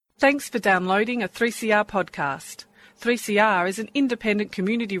Thanks for downloading a 3CR podcast. 3CR is an independent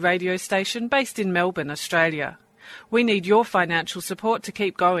community radio station based in Melbourne, Australia. We need your financial support to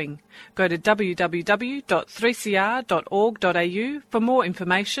keep going. Go to www.3cr.org.au for more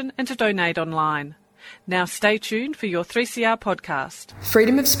information and to donate online. Now stay tuned for your 3CR podcast.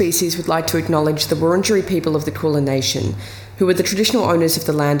 Freedom of Species would like to acknowledge the Wurundjeri people of the Kulin Nation, who are the traditional owners of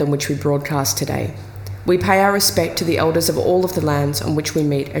the land on which we broadcast today. We pay our respect to the elders of all of the lands on which we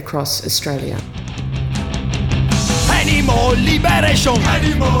meet across Australia. Animal liberation!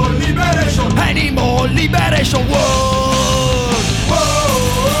 Animal liberation! Animal liberation! Whoa! Whoa!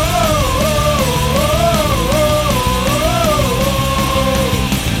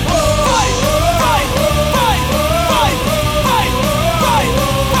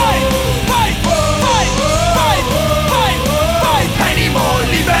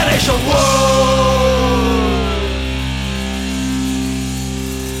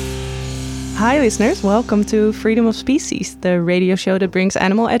 Hi listeners, welcome to Freedom of Species, the radio show that brings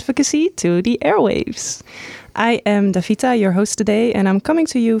animal advocacy to the airwaves. I am Davita, your host today, and I'm coming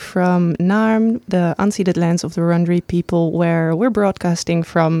to you from Naarm, the unceded lands of the Wurundjeri people, where we're broadcasting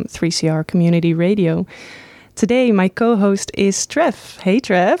from 3CR Community Radio. Today, my co-host is Trev. Hey,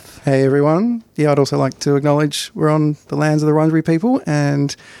 Trev. Hey, everyone. Yeah, I'd also like to acknowledge we're on the lands of the Wurundjeri people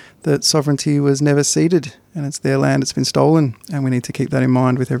and that sovereignty was never ceded, and it's their land, it's been stolen, and we need to keep that in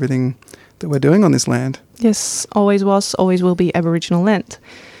mind with everything that we're doing on this land. Yes, always was, always will be Aboriginal land.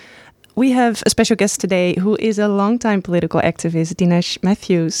 We have a special guest today who is a longtime political activist, Dinesh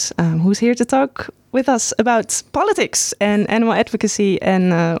Matthews, who's here to talk with us about politics and animal advocacy,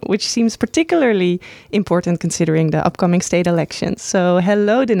 and which seems particularly important considering the upcoming state elections. So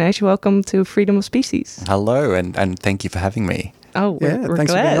hello, Dinesh. Welcome to Freedom of Species. Hello, and thank you for having me. Oh, we're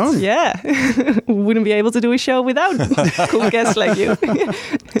thanks glad. For being on. Yeah, wouldn't be able to do a show without cool guests like you.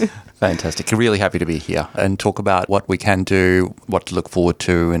 Fantastic. Really happy to be here and talk about what we can do, what to look forward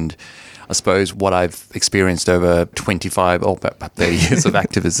to, and I suppose what I've experienced over 25 or about 30 years of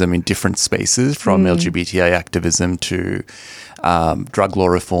activism in different spaces, from LGBTI activism to drug law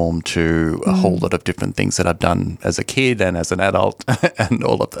reform to a whole lot of different things that I've done as a kid and as an adult and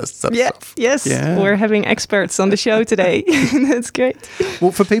all of this stuff. Yes, we're having experts on the show today. That's great.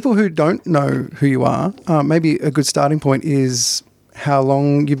 Well, for people who don't know who you are, maybe a good starting point is how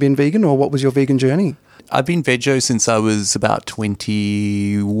long you've been vegan, or what was your vegan journey? I've been veggie since I was about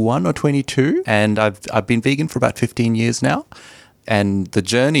 21 or 22, and I've been vegan for about 15 years now. And the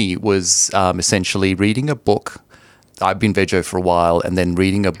journey was essentially reading a book. I've been veggie for a while, and then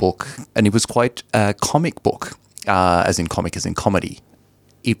reading a book, and it was quite a comic book, as in comedy.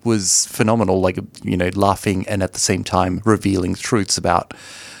 It was phenomenal, laughing and at the same time revealing truths about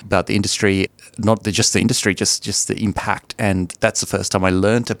the industry, not just the industry, just the impact. And that's the first time I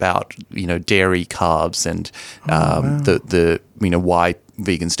learned about, dairy, carbs, and the why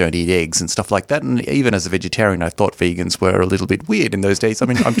vegans don't eat eggs and stuff like that. And even as a vegetarian, I thought vegans were a little bit weird in those days. I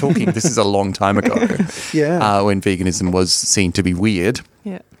mean, I'm talking, this is a long time ago, when veganism was seen to be weird.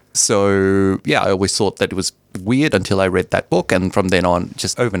 Yeah. So, I always thought that it was weird until I read that book, and from then on,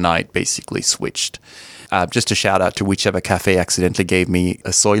 just overnight, basically switched. Just a shout out to whichever cafe accidentally gave me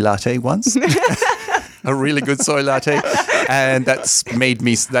a soy latte once. A really good soy latte. And that made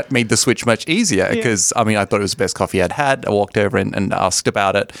the switch much easier because, I thought it was the best coffee I'd had. I walked over and asked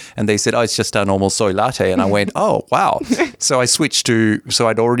about it, and they said, it's just a normal soy latte. And I went, oh, wow. So I switched so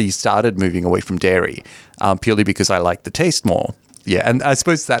I'd already started moving away from dairy purely because I liked the taste more. Yeah, and I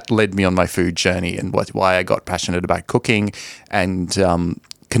suppose that led me on my food journey and why I got passionate about cooking and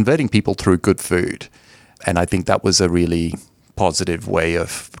converting people through good food. And I think that was a really positive way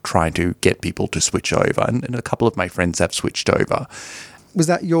of trying to get people to switch over. And a couple of my friends have switched over. Was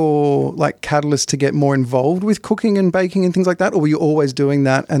that your catalyst to get more involved with cooking and baking and things like that? Or were you always doing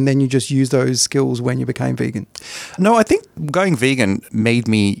that and then you just used those skills when you became vegan? No, I think going vegan made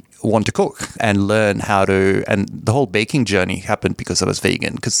me want to cook and learn how to, and the whole baking journey happened because I was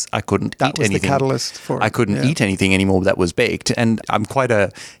vegan, because I couldn't eat anything. That was the catalyst for it. I couldn't eat anything anymore that was baked, and I'm quite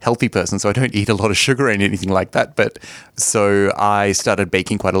a healthy person, so I don't eat a lot of sugar and anything like that, but so I started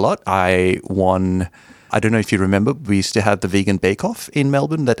baking quite a lot. I don't know if you remember, we used to have the Vegan Bake Off in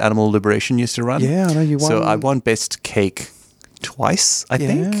Melbourne that Animal Liberation used to run. Yeah, I know you won. So I won Best Cake twice, I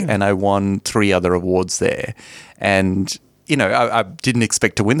think, and I won 3 other awards there. And I didn't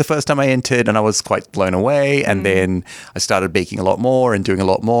expect to win the first time I entered, and I was quite blown away. And then I started baking a lot more and doing a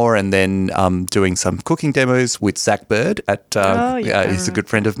lot more, and then doing some cooking demos with Zach Bird he's a good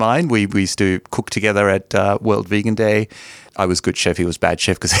friend of mine. We used to cook together at World Vegan Day. I was good chef, he was bad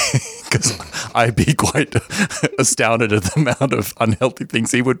chef, because I'd be quite astounded at the amount of unhealthy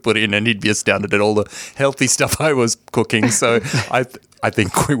things he would put in, and he'd be astounded at all the healthy stuff I was cooking. So I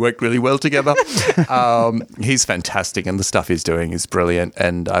think we worked really well together. He's fantastic, and the stuff he's doing is brilliant,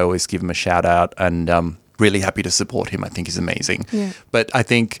 and I always give him a shout out, and really happy to support him. I think he's amazing. Yeah. But I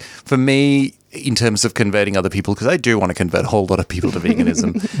think for me, in terms of converting other people, because I do want to convert a whole lot of people to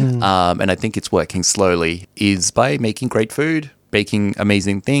veganism, and I think it's working slowly, is by making great food, baking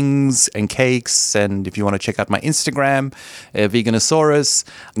amazing things and cakes. And if you want to check out my Instagram, Veganosaurus,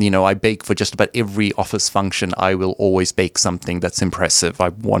 I bake for just about every office function. I will always bake something that's impressive. I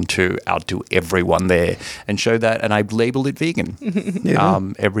want to outdo everyone there and show that. And I've labeled it vegan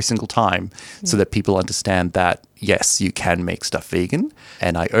every single time so that people understand that, yes, you can make stuff vegan.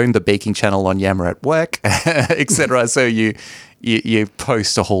 And I own the baking channel on Yammer at work, etc. So you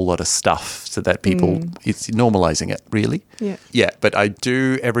post a whole lot of stuff so that people, it's normalizing it, really. Yeah, but I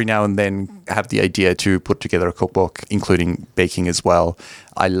do every now and then have the idea to put together a cookbook, including baking as well.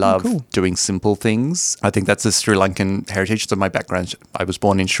 I love doing simple things. I think that's a Sri Lankan heritage. So my background, I was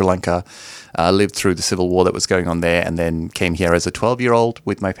born in Sri Lanka, lived through the civil war that was going on there, and then came here as a 12-year-old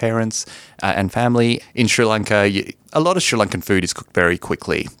with my parents and family. In Sri Lanka, a lot of Sri Lankan food is cooked very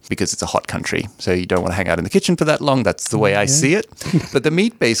quickly because it's a hot country. So you don't want to hang out in the kitchen for that long. That's the way I see it. But the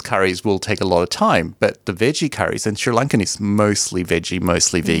meat-based curries will take a lot of time. But the veggie curries, and Sri Lankan is mostly veggie,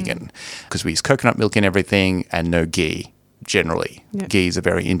 mostly vegan, because we use coconut milk in everything and no ghee. Generally, ghee is a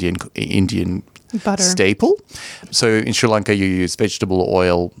very Indian butter staple. So in Sri Lanka, you use vegetable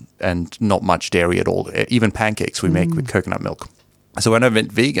oil and not much dairy at all. Even pancakes we make with coconut milk. So when I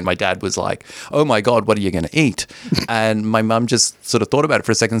went vegan, my dad was like, oh my God, what are you going to eat? And my mum just sort of thought about it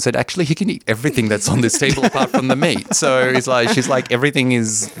for a second and said, actually, he can eat everything that's on this table apart from the meat. So she's like, everything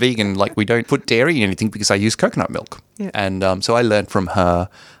is vegan. Like, we don't put dairy in anything because I use coconut milk. Yeah. And so I learned from her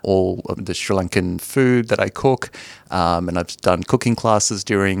all of the Sri Lankan food that I cook. And I've done cooking classes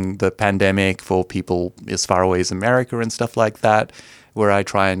during the pandemic for people as far away as America and stuff like that, where I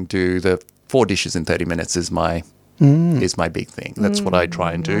try and do the 4 dishes in 30 minutes is my big thing. That's what I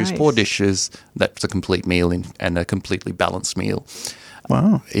try and do. Nice. Is 4 dishes. That's a complete meal and a completely balanced meal.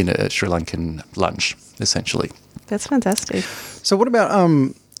 Wow. In a Sri Lankan lunch, essentially. That's fantastic. So what about,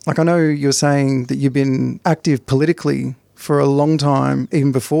 I know you're saying that you've been active politically for a long time,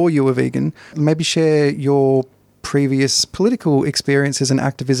 even before you were vegan. Maybe share your previous political experiences and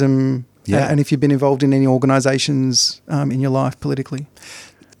activism, and if you've been involved in any organisations in your life politically.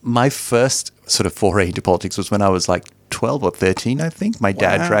 My first sort of foray into politics was when I was like 12 or 13, I think. My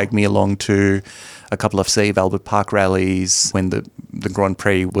dad dragged me along to a couple of Save Albert Park rallies when the Grand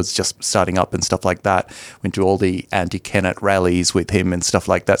Prix was just starting up and stuff like that. Went to all the anti-Kennett rallies with him and stuff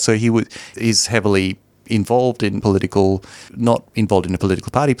like that. So he's heavily involved in not involved in a political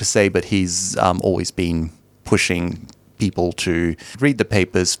party per se, but he's always been pushing people to read the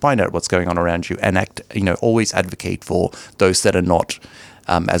papers, find out what's going on around you, and always advocate for those that are not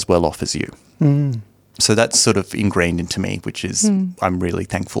as well off as you. So that's sort of ingrained into me, which is I'm really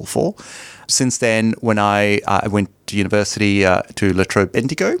thankful for. Since then, when I went to university to La Trobe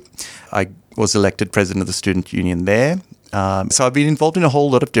Bendigo, I was elected president of the student union there. So I've been involved in a whole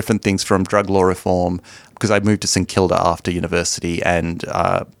lot of different things, from drug law reform, because I moved to St Kilda after university, and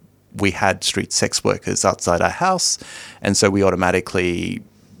we had street sex workers outside our house. And so we automatically,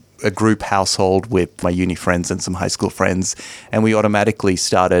 a group household with my uni friends and some high school friends, and we automatically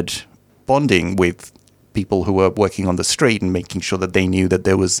started bonding with people who were working on the street and making sure that they knew that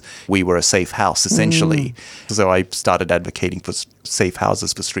we were a safe house, essentially. So I started advocating for safe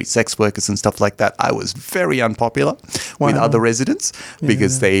houses for street sex workers and stuff like that. I was very unpopular with other residents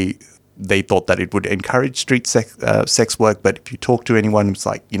because they thought that it would encourage street sex work. But if you talk to anyone, it's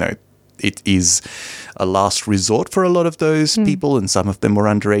like, it is a last resort for a lot of those people, and some of them were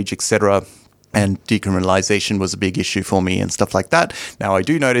underage, etc. And decriminalization was a big issue for me and stuff like that. Now, I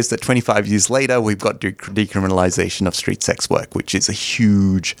do notice that 25 years later, we've got decriminalization of street sex work, which is a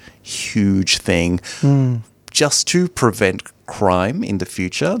huge, huge thing just to prevent crime in the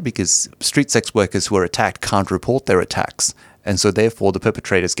future, because street sex workers who are attacked can't report their attacks. And so therefore, the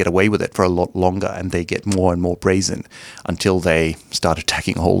perpetrators get away with it for a lot longer, and they get more and more brazen until they start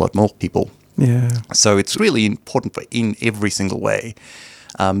attacking a whole lot more people. Yeah. So it's really important in every single way.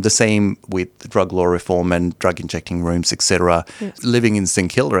 The same with drug law reform and drug injecting rooms, etc. Yes. Living in St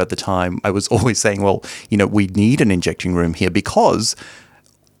Kilda at the time, I was always saying, well, we need an injecting room here because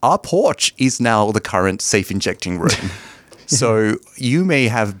our porch is now the current safe injecting room. So you may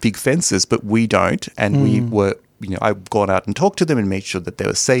have big fences, but we don't. And we were, I've gone out and talked to them and made sure that they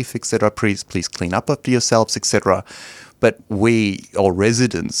were safe, etc. Please clean up after yourselves, etc. But we, or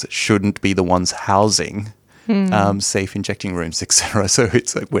residents, shouldn't be the ones housing safe injecting rooms, etc. So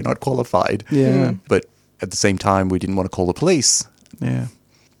it's like we're not qualified. Yeah. But at the same time, we didn't want to call the police. Yeah.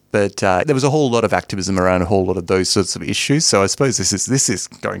 But there was a whole lot of activism around a whole lot of those sorts of issues. So I suppose this is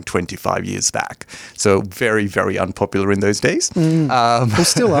going 25 years back. So very, very unpopular in those days. Well,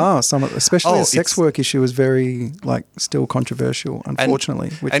 still are especially the sex it's- work issue is very still controversial,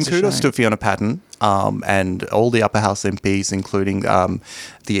 unfortunately. And kudos to Fiona Patten and all the upper house MPs, including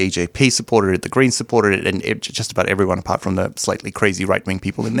the EJP supported it, the Greens supported it, and just about everyone apart from the slightly crazy right-wing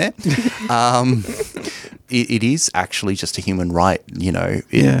people in there. It is actually just a human right, you know.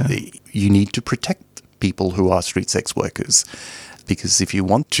 You need to protect people who are street sex workers, because if they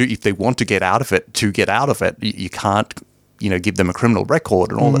want to get out of it, you can't, you know, give them a criminal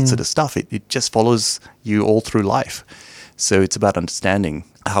record and all that sort of stuff. It just follows you all through life. So it's about understanding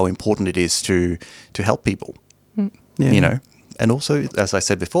how important it is to help people, you know. And also, as I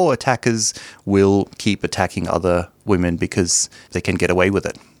said before, attackers will keep attacking other women because they can get away with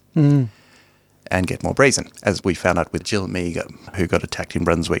it. And get more brazen, as we found out with Jill Meagher, who got attacked in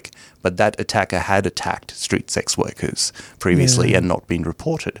Brunswick. But that attacker had attacked street sex workers previously and not been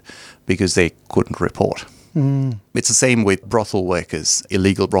reported because they couldn't report. It's the same with brothel workers,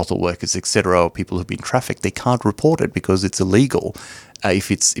 illegal brothel workers, etc., or people who've been trafficked. They can't report it because it's illegal.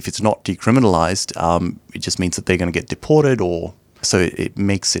 If it's not decriminalized, it just means that they're going to get deported, or so it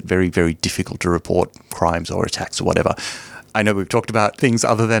makes it very, very difficult to report crimes or attacks or whatever. I know we've talked about things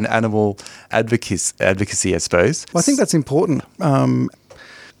other than animal advocacy, I suppose. Well, I think that's important.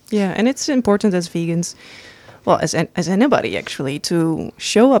 Yeah, and it's important as vegans, well, as anybody actually, to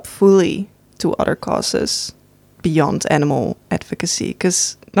show up fully to other causes beyond animal advocacy.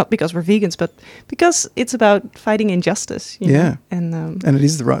 Because not because we're vegans, but because it's about fighting injustice. You know? And it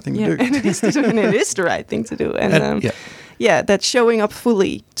is the right thing to do. And it is the right thing to do. And that showing up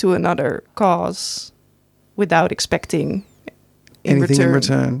fully to another cause without expecting anything in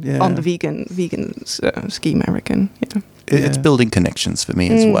return, on the vegan scheme, I reckon. Yeah. It's building connections for me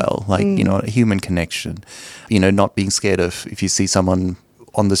as well, like, you know, a human connection, you know, not being scared of, if you see someone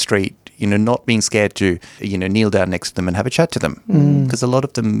on the street, you know, not being scared to, you know, kneel down next to them and have a chat to them, because a lot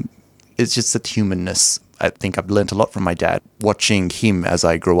of them, it's just that humanness. I think I've learnt a lot from my dad, watching him as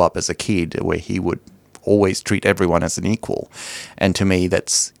I grew up as a kid, where he would always treat everyone as an equal. And to me,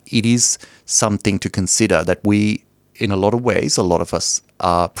 it is something to consider, that we, in a lot of ways, a lot of us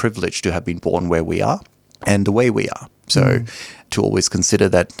are privileged to have been born where we are and the way we are. So to always consider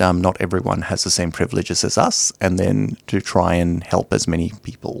that not everyone has the same privileges as us, and then to try and help as many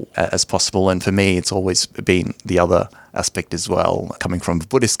people as possible. And for me, it's always been the other aspect as well, coming from a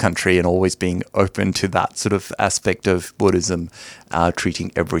Buddhist country and always being open to that sort of aspect of Buddhism,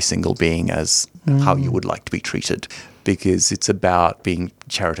 treating every single being as how you would like to be treated. Because it's about being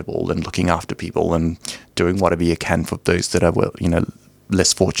charitable and looking after people and doing whatever you can for those that are, well, you know,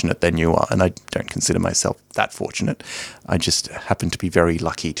 less fortunate than you are. And I don't consider myself that fortunate. I just happen to be very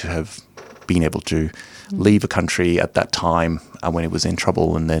lucky to have been able to leave a country at that time when it was in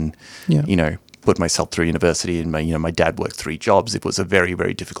trouble, and then, you know, put myself through university. And my dad worked 3 jobs. It was a very,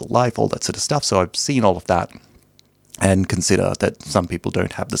 very difficult life, all that sort of stuff. So I've seen all of that and consider that some people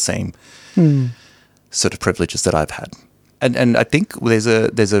don't have the same sort of privileges that I've had. And I think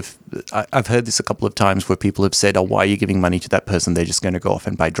I've heard this a couple of times where people have said, "Oh, why are you giving money to that person? They're just going to go off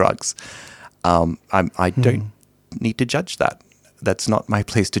and buy drugs." I don't need to judge that. That's not my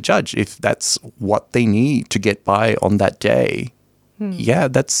place to judge. If that's what they need to get by on that day,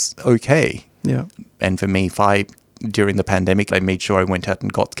 that's okay. Yeah. And for me, during the pandemic, I made sure I went out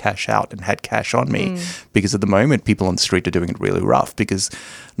and got cash out and had cash on me, because at the moment, people on the street are doing it really rough, because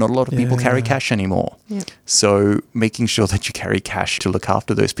not a lot of people carry cash anymore. Yeah. So making sure that you carry cash to look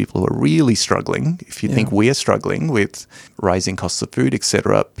after those people who are really struggling. If you think we are struggling with rising costs of food,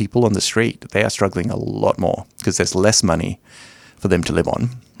 etc., people on the street, they are struggling a lot more, because there's less money for them to live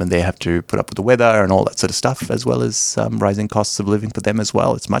on, and they have to put up with the weather and all that sort of stuff, as well as rising costs of living for them as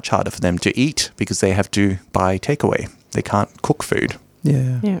well. It's much harder for them to eat because they have to buy takeaway. They can't cook food.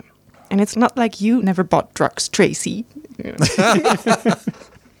 Yeah. Yeah. And it's not like you never bought drugs, Tracy.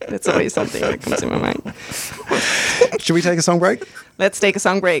 That's always something that comes in my mind. Should we take a song break? Let's take a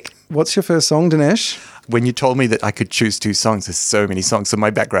song break. What's your first song, Dinesh? When you told me that I could choose 2 songs, there's so many songs. So my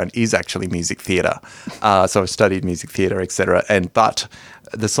background is actually music theatre. So I've studied music theatre, etc. But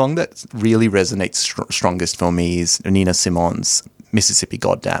the song that really resonates strongest for me is Nina Simone's Mississippi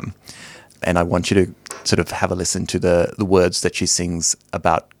Goddam. And I want you to sort of have a listen to the words that she sings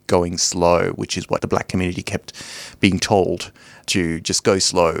about going slow, which is what the black community kept being told, to just go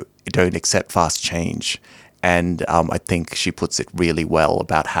slow, don't accept fast change. And I think she puts it really well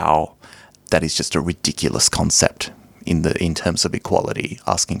about how that is just a ridiculous concept in terms of equality,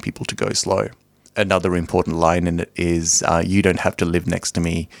 asking people to go slow. Another important line in it is, you don't have to live next to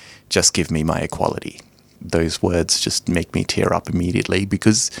me, just give me my equality. Those words just make me tear up immediately,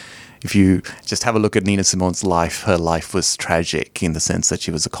 because if you just have a look at Nina Simone's life, her life was tragic in the sense that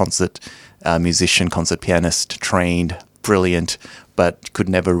she was a concert musician, concert pianist, trained, brilliant, but could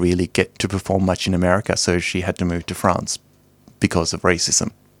never really get to perform much in America, so she had to move to France because of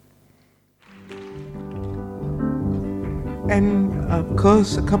racism. And of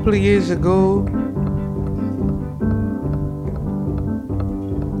course, a couple of years ago,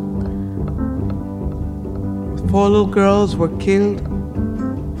 four little girls were killed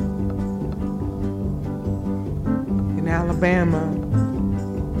in Alabama.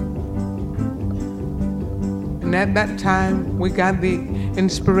 And at that time, we got the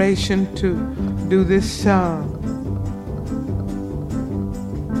inspiration to do this song.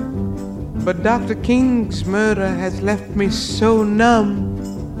 But Dr. King's murder has left me so numb.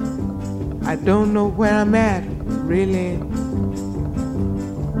 I don't know where I'm at, really.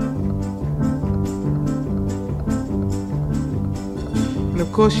 And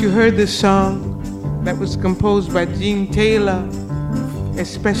of course, you heard this song that was composed by Gene Taylor,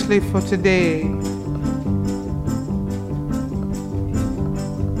 especially for today.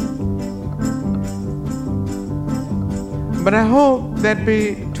 But I hope that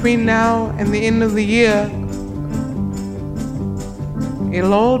between now and the end of the year,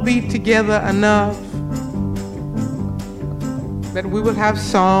 it'll all be together enough that we will have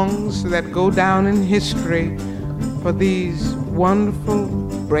songs that go down in history for these wonderful,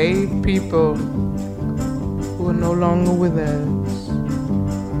 brave people who are no longer with us.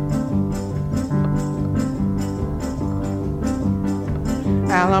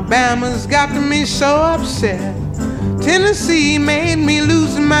 Alabama's got me so upset. Tennessee made me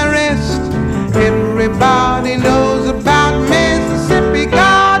lose my rest. Everybody knows about Mississippi,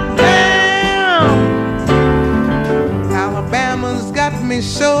 goddamn. Alabama's got me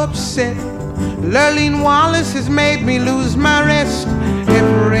so upset. Lurleen Wallace has made me lose my rest.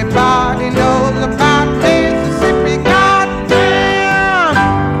 Everybody knows about Mississippi, goddamn.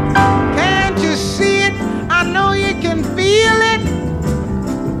 Can't you see it? I know you can feel it.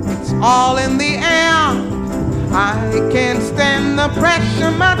 It's all in the air. I can't stand the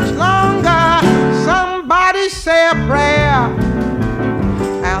pressure much longer. Somebody say a prayer.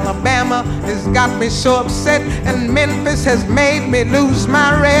 Alabama has got me so upset, and Memphis has made me lose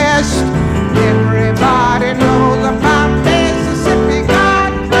my rest. Everybody knows about Mississippi,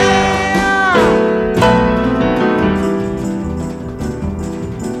 goddamn.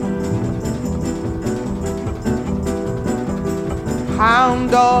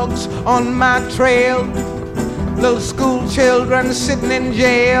 Hound dogs on my trail, little school children sitting in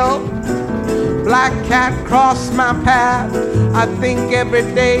jail. Black cat crossed my path. I think every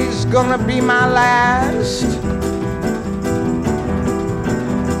day's gonna be my last.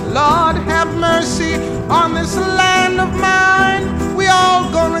 Lord have mercy on this land of mine. We all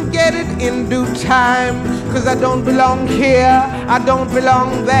gonna get it in due time. 'Cause I don't belong here, I don't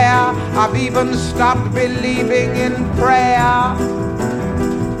belong there. I've even stopped believing in prayer.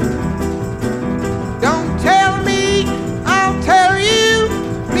 Don't tell me, I'll tell you.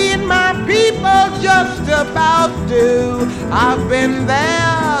 Me and my people just about do. I've been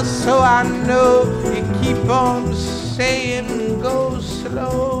there, so I know. You keep on saying go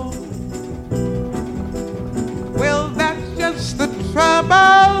slow. Well, that's just the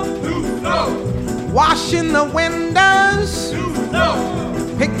trouble. Too slow. Washing the windows. Too slow.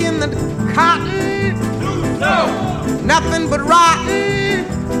 Picking the cotton. Too slow. Nothing but rotten.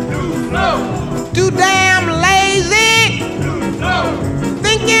 Too slow. Too damn lazy. Too slow.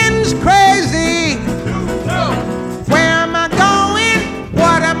 Thinking's crazy. Too slow. Where am I going?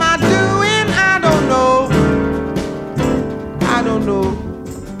 What am I doing? I don't know. I don't know.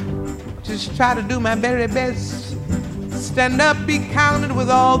 Just try to do my very best. Stand up, be counted with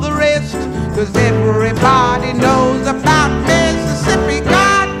all the rest. 'Cause everybody knows about Mississippi,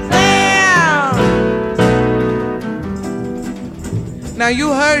 goddamn. Now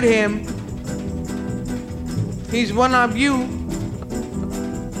you heard him. He's one of you.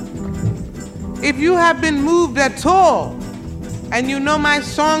 If you have been moved at all, and you know my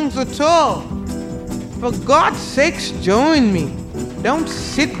songs at all, for God's sakes, join me. Don't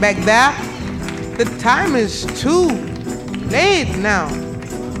sit back there. The time is too late now.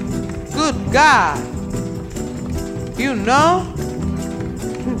 Good God. You know,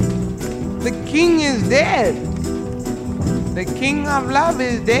 the king is dead. The king of love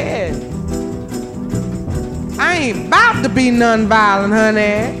is dead. I ain't about to be nonviolent,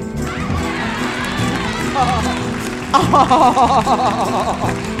 honey.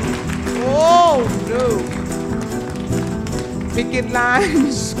 Oh, no. Picket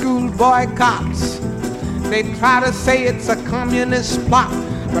lines, school boycotts. They try to say it's a communist plot,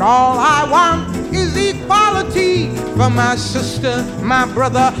 but all I want is equality for my sister, my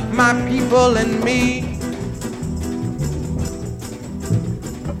brother, my people, and me.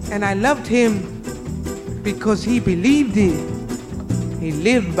 And I loved him because he believed it. He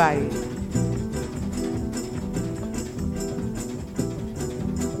lived by it.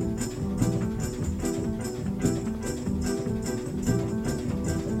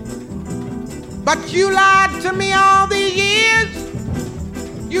 But you lied to me all these years.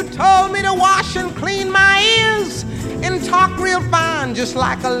 You told me to wash and clean my ears and talk real fine, just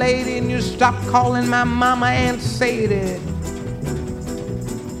like a lady, and you stopped calling my mama Aunt Sadie.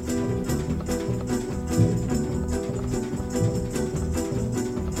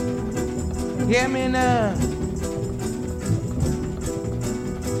 Hear me now.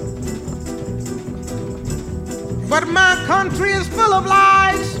 But my country is full of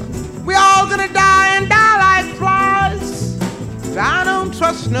lies. We all gonna die and die like flies. I don't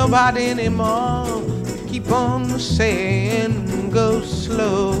trust nobody anymore. Keep on saying go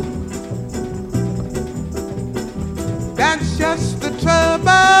slow. That's just the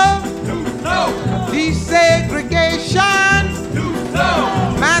trouble. Too slow. Desegregation. Too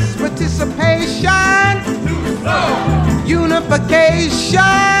slow. Mass participation. Too slow.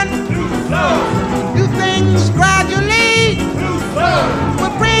 Unification. Too slow. Do things gradually. Too slow.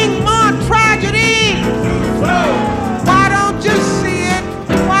 Will bring more tragedy. Too slow. Why don't you see it?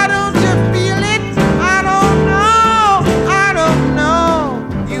 Why don't you feel it? I don't know. I don't know.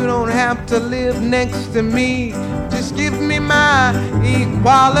 You don't have to live next to me. Just give me my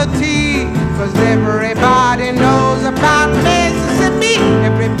equality. 'Cause everybody knows about Mississippi.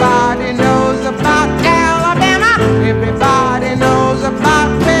 Everybody knows about Alabama. Everybody knows about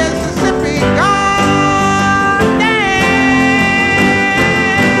Mississippi. God damn.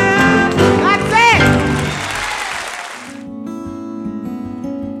 That's it.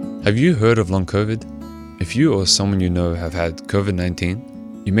 Have you heard of long COVID? If you or someone you know have had COVID-19,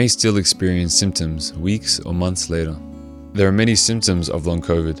 you may still experience symptoms weeks or months later. There are many symptoms of long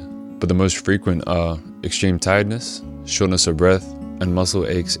COVID, but the most frequent are extreme tiredness, shortness of breath, and muscle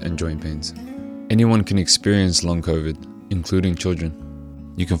aches and joint pains. Anyone can experience long COVID, including children.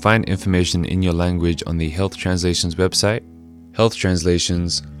 You can find information in your language on the Health Translations website,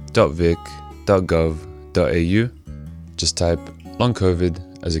 healthtranslations.vic.gov.au. Just type long COVID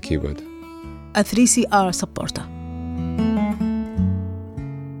as a keyword. A 3CR supporter.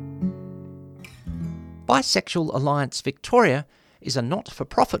 Bisexual Alliance Victoria is a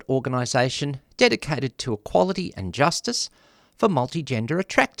not-for-profit organisation dedicated to equality and justice for multigender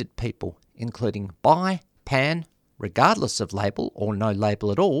attracted people, including bi, pan, regardless of label or no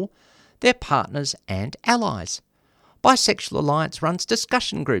label at all, their partners and allies. Bisexual Alliance runs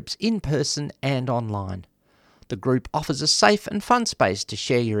discussion groups in person and online. The group offers a safe and fun space to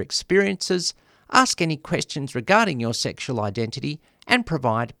share your experiences, ask any questions regarding your sexual identity, and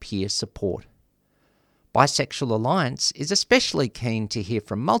provide peer support. Bisexual Alliance is especially keen to hear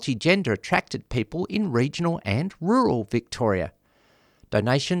from multigender attracted people in regional and rural Victoria.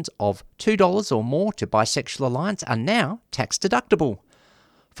 Donations of $2 or more to Bisexual Alliance are now tax deductible.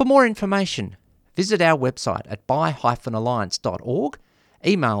 For more information, visit our website at bi-alliance.org,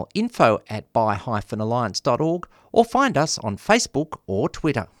 email info@bi-alliance.org, or find us on Facebook or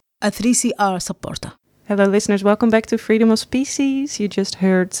Twitter. A 3CR supporter. Hello, listeners. Welcome back to Freedom of Species. You just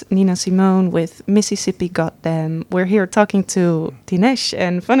heard Nina Simone with Mississippi Goddamn. We're here talking to Dinesh,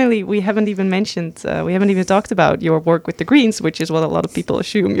 and funnily, we haven't even talked about your work with the Greens, which is what a lot of people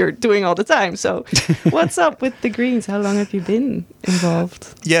assume you're doing all the time. So, what's up with the Greens? How long have you been involved?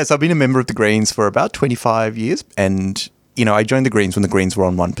 Yes, I've been a member of the Greens for about 25 years, and I joined the Greens when the Greens were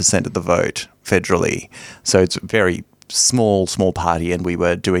on 1% of the vote federally. So it's very small party, and we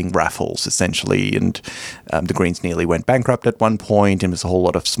were doing raffles essentially, and the Greens nearly went bankrupt at one point, and it was a whole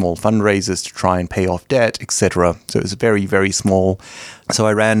lot of small fundraisers to try and pay off debt, etc. So it was very, very small. So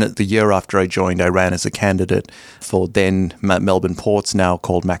I ran the year after I joined. I ran as a candidate for then Melbourne Ports, now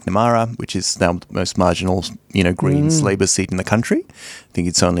called Macnamara, which is now the most marginal, Greens Labor seat in the country. I think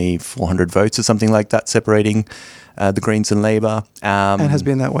it's only 400 votes or something like that separating the Greens and Labor, and has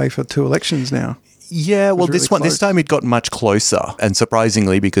been that way for 2 elections now. Yeah, well, really this time it got much closer, and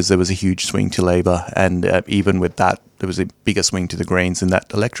surprisingly, because there was a huge swing to Labor, and even with that, there was a bigger swing to the Greens in that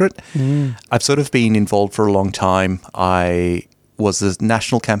electorate. I've sort of been involved for a long time. was the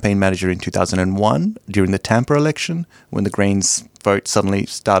national campaign manager in 2001 during the Tampa election when the Greens vote suddenly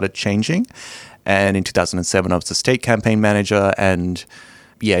started changing. And in 2007, I was the state campaign manager. And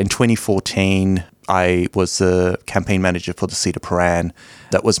in 2014, I was the campaign manager for the seat of Prahran.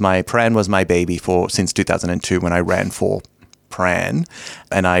 Prahran was my baby since 2002 when I ran for Prahran.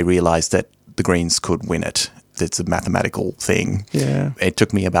 And I realized that the Greens could win it. It's a mathematical thing. Yeah. It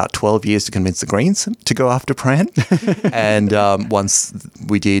took me about 12 years to convince the Greens to go after Prahran. And once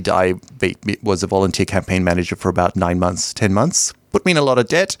we did, I was a volunteer campaign manager for about 9 months, 10 months. Put me in a lot of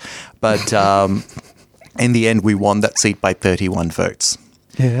debt. But in the end, we won that seat by 31 votes.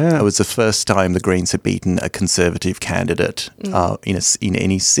 Yeah. It was the first time the Greens had beaten a Conservative candidate in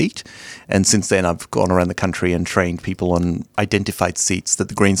any seat. And since then, I've gone around the country and trained people on identified seats that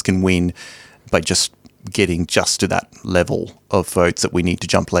the Greens can win by just getting just to that level of votes that we need to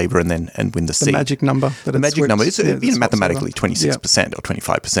jump Labor and win the seat. The magic number. The magic number is mathematically 26% or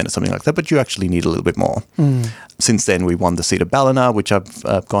 25% or something like that, but you actually need a little bit more. Since then, we won the seat of Ballina, which I've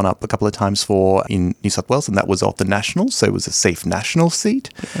gone up a couple of times for in New South Wales, and that was off the national, so it was a safe national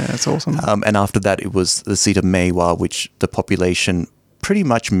seat. Yeah, that's awesome. And after that, it was the seat of Maiwar, which the population pretty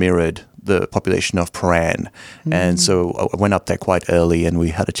much mirrored the population of Prahran. And so I went up there quite early and we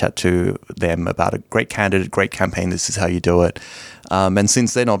had a chat to them about a great candidate, great campaign, this is how you do it. And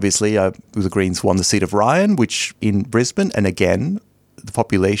since then, obviously, the Greens won the seat of Ryan, which in Brisbane, and again, the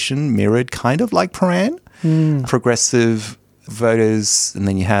population mirrored kind of like Prahran, progressive voters, and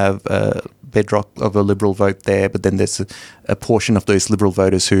then you have a bedrock of a Liberal vote there, but then there's a portion of those Liberal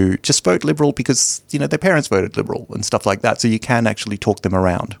voters who just vote Liberal because, their parents voted Liberal and stuff like that, so you can actually talk them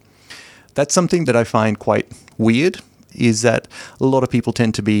around. That's something that I find quite weird, is that a lot of people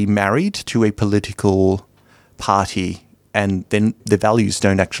tend to be married to a political party and then the values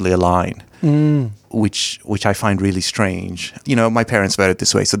don't actually align, which I find really strange. My parents voted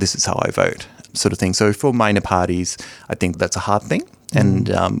this way, so this is how I vote, sort of thing. So for minor parties, I think that's a hard thing. And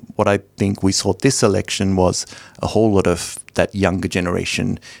what I think we saw this election was a whole lot of that younger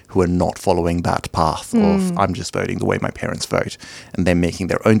generation who are not following that path of I'm just voting the way my parents vote, and they're making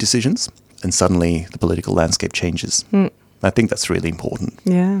their own decisions, and suddenly the political landscape changes. I think that's really important.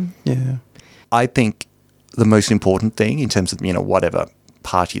 Yeah. I think the most important thing in terms of, whatever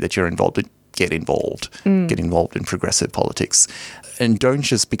party that you're involved in, get involved. Get involved in progressive politics. And don't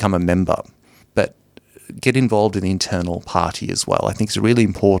just become a member, but get involved in the internal party as well. I think it's really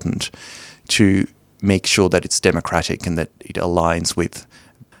important to make sure that it's democratic and that it aligns with,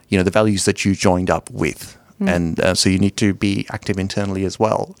 the values that you joined up with. And so you need to be active internally as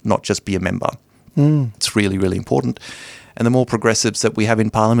well, not just be a member. It's really, really important. And the more progressives that we have in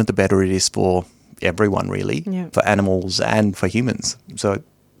Parliament, the better it is for everyone, really, for animals and for humans. So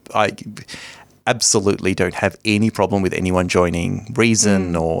I absolutely don't have any problem with anyone joining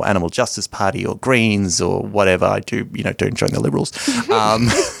Reason or Animal Justice Party or Greens or whatever. I do, don't join the Liberals.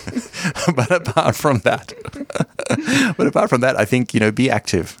 But apart from that, I think, be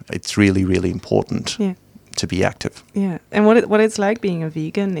active. It's really, really important to be active. Yeah. And what it's like being a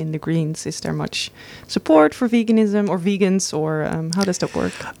vegan in the Greens? Is there much support for veganism or vegans, or how does that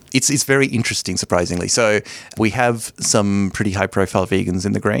work? It's very interesting, surprisingly. So we have some pretty high-profile vegans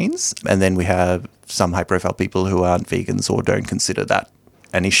in the Greens, and then we have some high-profile people who aren't vegans or don't consider that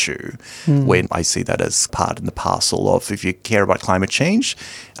an issue. When I see that as part and the parcel of, if you care about climate change,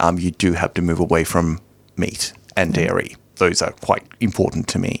 you do have to move away from meat and dairy. Those are quite important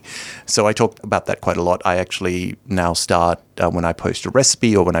to me. So I talk about that quite a lot. I actually now start, when I post a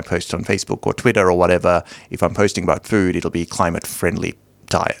recipe or when I post on Facebook or Twitter or whatever, if I'm posting about food, it'll be climate-friendly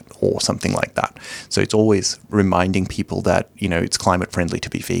diet or something like that. So it's always reminding people that, it's climate-friendly to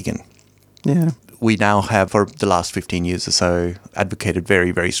be vegan. Yeah. We now have, for the last 15 years or so, advocated very,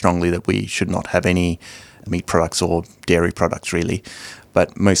 very strongly that we should not have any meat products or dairy products, really,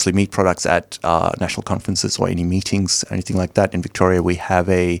 but mostly meat products at national conferences or any meetings, anything like that. In Victoria, we have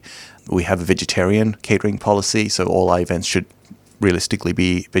a vegetarian catering policy, so all our events should realistically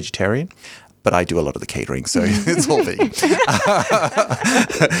be vegetarian. But I do a lot of the catering, so it's all vegan.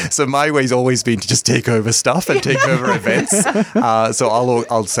 So my way's always been to just take over stuff and take over events. So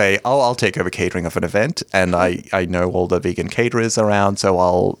I'll say, I'll take over catering of an event, and I know all the vegan caterers around, so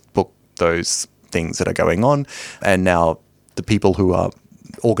I'll book those things that are going on. And now the people who are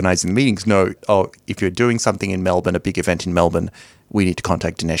organising the meetings know, if you're doing something in Melbourne, a big event in Melbourne, we need to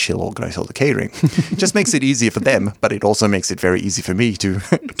contact Dinesh, he'll organise all the catering. It just makes it easier for them, but it also makes it very easy for me to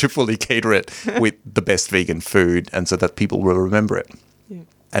fully cater it with the best vegan food, and so that people will remember it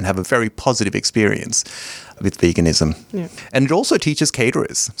and have a very positive experience. with veganism. Yeah. And it also teaches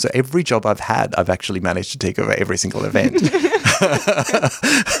caterers. So every job I've had, I've actually managed to take over every single event.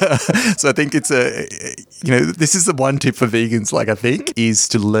 So I think it's this is the one tip for vegans, I think, is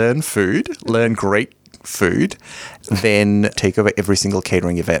to learn great food, then take over every single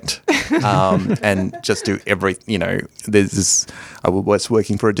catering event, and just do I was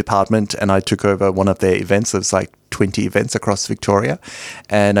working for a department and I took over one of their events. There was like 20 events across Victoria,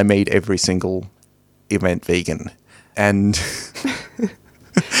 and I made every single event vegan. And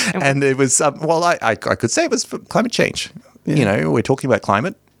and it was I could say it was for climate change. Yeah. We're talking about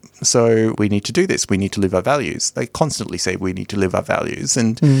climate. So we need to do this. We need to live our values. They constantly say we need to live our values.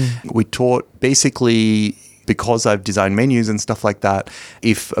 And we taught basically, because I've designed menus and stuff like that,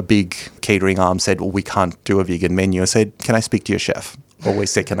 if a big catering arm said, well, we can't do a vegan menu, I said, can I speak to your chef? Always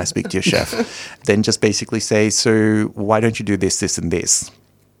say, can I speak to your chef? Then just basically say, so why don't you do this, this, and this?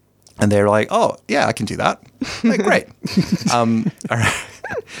 And they're like, oh, yeah, I can do that. Like, great. All right.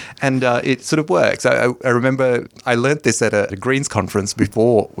 And it sort of works. I remember I learnt this at a Greens conference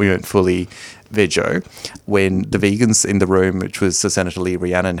before we went fully veggie, when the vegans in the room, which was Senator Lee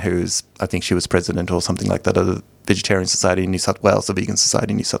Rhiannon, who's, I think she was president or something like that of the Vegetarian Society in New South Wales, the Vegan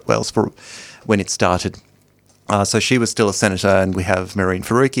Society in New South Wales, for when it started. So she was still a senator, and we have Mehreen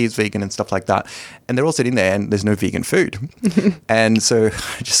Faruqi is vegan and stuff like that. And they're all sitting there and there's no vegan food. And so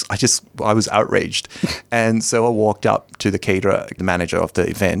I was outraged. And so I walked up to the caterer, the manager of the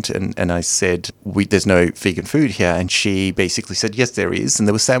event, and I said, there's no vegan food here. And she basically said, yes, there is. And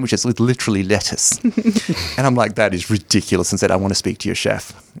there were sandwiches with literally lettuce. And I'm like, that is ridiculous. And said, I want to speak to your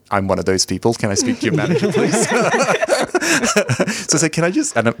chef. I'm one of those people. Can I speak to your manager, please? So I said, can I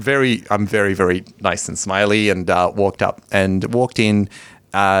just, and I'm very, very nice and smiley, and walked in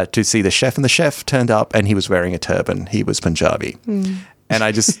to see the chef, and the chef turned up and he was wearing a turban. He was Punjabi. And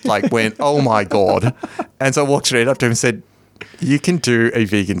I just went, oh my God. And so I walked straight up to him and said, you can do a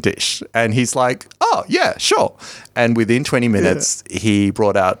vegan dish. And he's like, oh yeah, sure. And within 20 minutes, he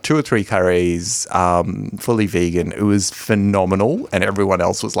brought out 2 or 3 curries, fully vegan. It was phenomenal. And everyone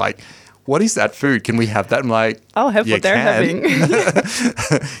else was like, what is that food? Can we have that? I'm like, I'll have what they're having.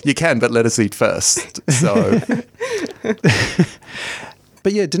 You can, but let us eat first. So,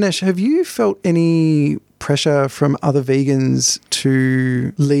 But yeah, Dinesh, have you felt any pressure from other vegans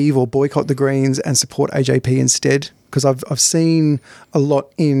to leave or boycott the Greens and support AJP instead? Because I've seen a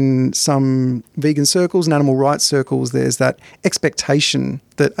lot in some vegan circles and animal rights circles, there's that expectation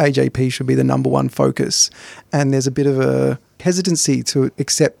that AJP should be the number one focus. And there's a bit of a hesitancy to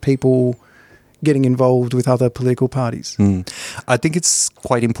accept people getting involved with other political parties. I think it's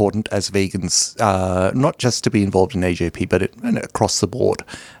quite important as vegans, not just to be involved in AJP, but across the board.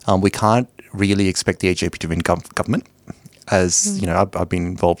 We can't really expect the AJP to win government. As I've been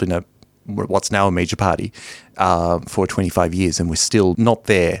involved in what's now a major party for 25 years, and we're still not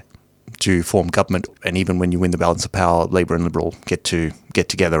there to form government. And even when you win the balance of power, Labor and Liberal get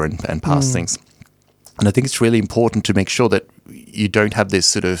together and pass things. And I think it's really important to make sure that you don't have this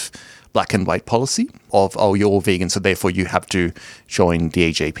sort of black and white policy of, oh, you're vegan, so therefore you have to join the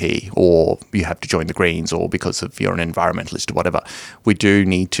AJP, or you have to join the Greens, or because of you're an environmentalist or whatever. We do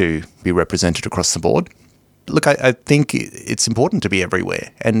need to be represented across the board. Look, I think it's important to be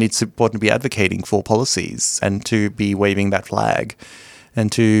everywhere, and it's important to be advocating for policies and to be waving that flag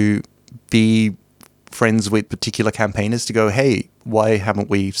and to be friends with particular campaigners to go, hey, why haven't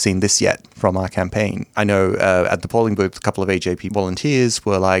we seen this yet from our campaign? I know at the polling booth, a couple of AJP volunteers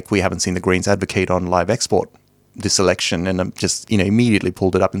were like, we haven't seen the Greens advocate on live export this election. And I just, immediately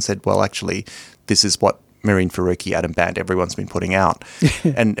pulled it up and said, well, actually, this is what Mehreen Faruqi, Adam Band, everyone's been putting out.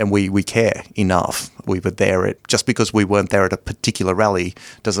 and we care enough. We were there just because we weren't there at a particular rally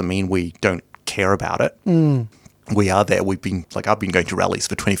doesn't mean we don't care about it. We are there. I've been going to rallies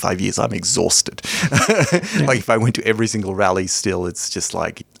for 25 years. I'm exhausted. If I went to every single rally still, it's just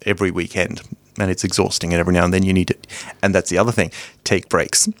like every weekend, and it's exhausting, and every now and then you need it. And that's the other thing. Take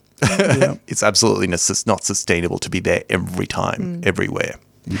breaks. It's absolutely not sustainable to be there every time, everywhere.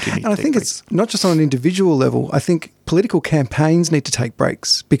 And I think it's not just on an individual level. I think political campaigns need to take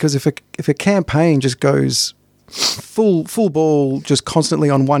breaks, because if a campaign just goes full ball, just constantly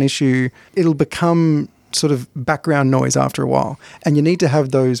on one issue, it'll become sort of background noise after a while. And you need to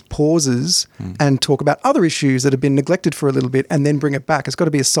have those pauses and talk about other issues that have been neglected for a little bit and then bring it back. It's got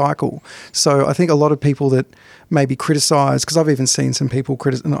to be a cycle. So I think a lot of people that maybe criticise, because I've even seen some people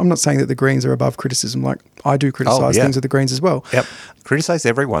criticise, and I'm not saying that the Greens are above criticism, like I do criticise things of the Greens as well. Yep. Criticise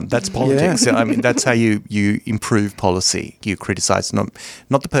everyone. That's politics. I mean, that's how you improve policy. You criticise not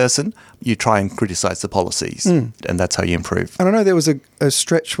the person, you try and criticise the policies, and that's how you improve. And I know there was a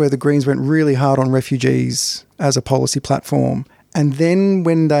stretch where the Greens went really hard on refugees refugees as a policy platform. And then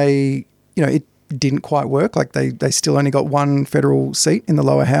when they, it didn't quite work, like they still only got one federal seat in the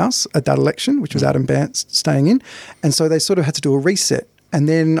lower house at that election, which was Adam Bandt staying in. And so they sort of had to do a reset. And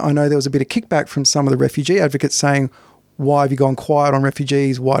then I know there was a bit of kickback from some of the refugee advocates saying, why have you gone quiet on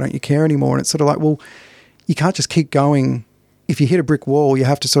refugees? Why don't you care anymore? And it's sort of like, well, you can't just keep going. If you hit a brick wall, you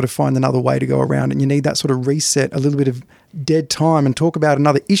have to sort of find another way to go around, and you need that sort of reset, a little bit of dead time, and talk about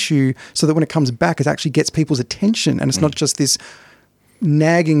another issue so that when it comes back, it actually gets people's attention, and it's not just this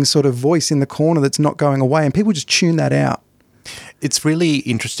nagging sort of voice in the corner that's not going away, and people just tune that out. It's really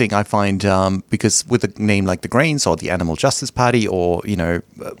interesting, I find, because with a name like the Greens or the Animal Justice Party or,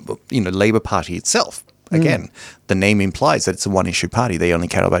 Labor Party itself, again, the name implies that it's a one-issue party. They only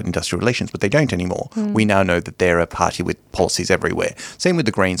care about industrial relations, but they don't anymore. We now know that they're a party with policies everywhere. Same with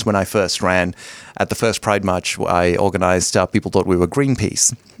the Greens. When I first ran at the first Pride March I organised, people thought we were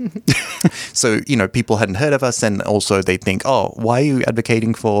Greenpeace. So, people hadn't heard of us, and also they think, oh, why are you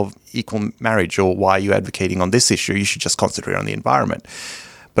advocating for equal marriage, or why are you advocating on this issue? You should just concentrate on the environment.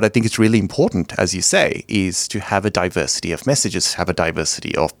 But I think it's really important, as you say, is to have a diversity of messages, have a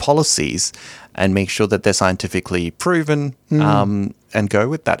diversity of policies, and make sure that they're scientifically proven, and go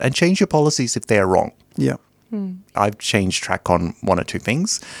with that. And change your policies if they're wrong. Yeah. I've changed track on one or two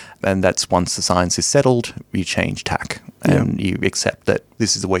things, and that's once the science is settled, you change tack and you accept that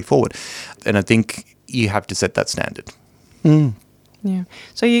this is the way forward. And I think you have to set that standard. Yeah.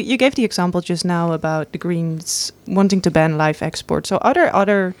 So you gave the example just now about the Greens wanting to ban live export. So are there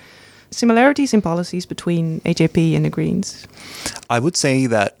other similarities in policies between AJP and the Greens? I would say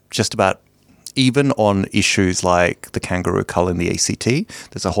that just about even on issues like the kangaroo cull in the ACT,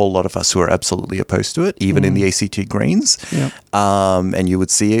 there's a whole lot of us who are absolutely opposed to it, even in the ACT Greens. Yeah. And you would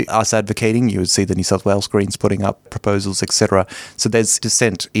see us advocating, you would see the New South Wales Greens putting up proposals, etc. So there's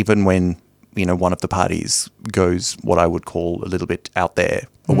dissent even when one of the parties goes what I would call a little bit out there,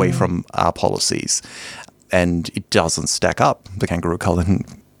 away from our policies. And it doesn't stack up. The kangaroo cull in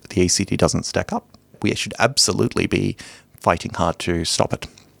the ACT doesn't stack up. We should absolutely be fighting hard to stop it.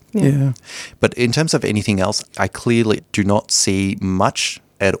 Yeah. But in terms of anything else, I clearly do not see much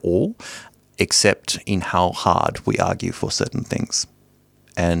at all, except in how hard we argue for certain things.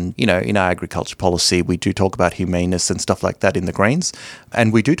 And, in our agriculture policy, we do talk about humaneness and stuff like that in the Greens.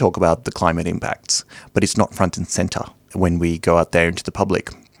 And we do talk about the climate impacts, but it's not front and centre when we go out there into the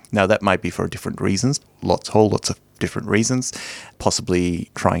public. Now, that might be for different reasons, lots of different reasons, possibly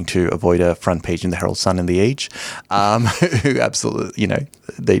trying to avoid a front page in the Herald Sun and the Age, who absolutely,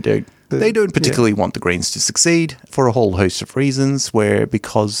 they don't particularly want the Greens to succeed for a whole host of reasons, where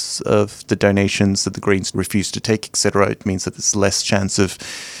because of the donations that the Greens refuse to take, etc., it means that there's less chance of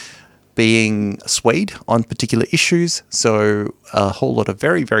being swayed on particular issues. So a whole lot of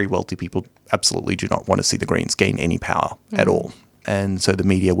very, very wealthy people absolutely do not want to see the Greens gain any power at all. And so the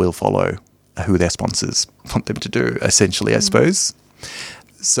media will follow who their sponsors want them to do, essentially, I suppose.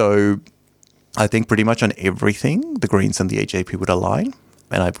 So I think pretty much on everything, the Greens and the AJP would align.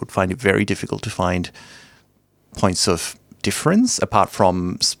 And I would find it very difficult to find points of difference, apart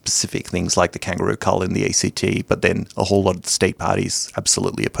from specific things like the kangaroo cull in the ACT, but then a whole lot of the state parties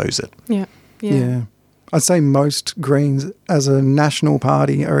absolutely oppose it. Yeah. I'd say most Greens as a national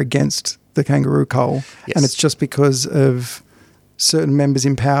party are against the kangaroo cull. Yes. And it's just because of certain members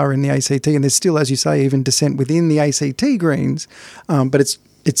in power in the ACT. And there's still, as you say, even dissent within the ACT Greens. But it's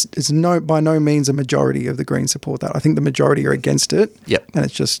by no means a majority of the Greens support that. I think the majority are against it. Yep. And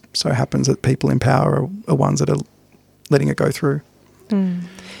it just so happens that people in power are ones that are letting it go through. I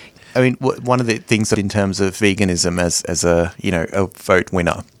mean, one of the things that in terms of veganism as a vote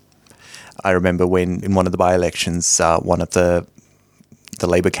winner, I remember when in one of the by-elections, one of the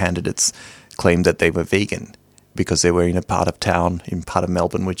Labor candidates claimed that they were vegan because they were in a part of town, in part of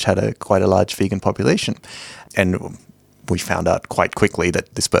Melbourne, which had quite a large vegan population. And we found out quite quickly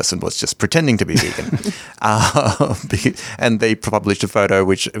that this person was just pretending to be vegan. And they published a photo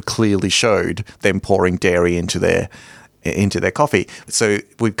which clearly showed them pouring dairy into their coffee. So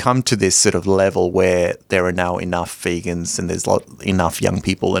we've come to this sort of level where there are now enough vegans, and there's enough young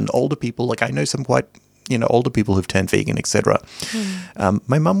people and older people. Like I know some quite, older people who've turned vegan, etc.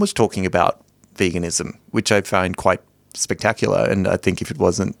 My mum was talking about veganism, which I find quite spectacular. And I think if it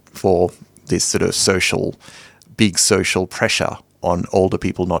wasn't for this sort of big social pressure on older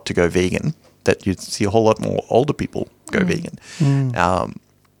people not to go vegan, that you'd see a whole lot more older people go vegan.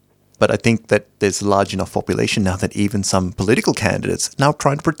 But I think that there's a large enough population now that even some political candidates now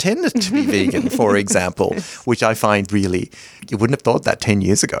trying to pretend to be vegan, for example, which I find really, you wouldn't have thought that 10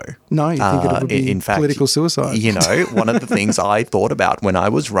 years ago. No, you think it would be in fact, political suicide. One of the things I thought about when I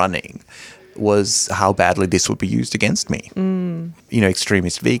was running was how badly this would be used against me.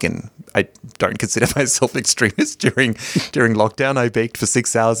 Extremist vegan. I don't consider myself extremist. During lockdown, I baked for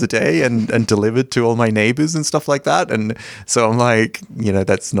 6 hours a day and delivered to all my neighbors and stuff like that. And so I'm like,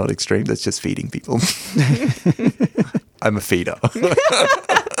 that's not extreme. That's just feeding people. I'm a feeder. You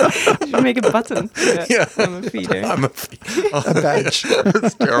should make a button. Yeah. I'm a feeder. I'm a badge.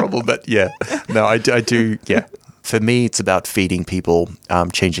 It's terrible, but yeah. No, I do, yeah. For me, it's about feeding people,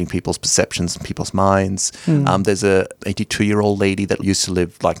 changing people's perceptions and people's minds. There's a 82-year-old lady that used to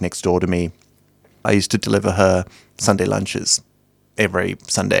live like next door to me. I used to deliver her Sunday lunches every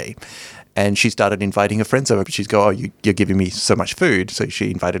Sunday. And she started inviting her friends over. She'd go, you're giving me so much food. So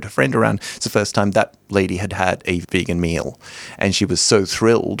she invited her friend around. It's the first time that lady had had a vegan meal. And she was so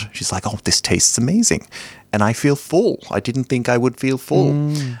thrilled. She's like, this tastes amazing. And I feel full. I didn't think I would feel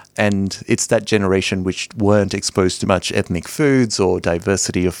full. And it's that generation which weren't exposed to much ethnic foods or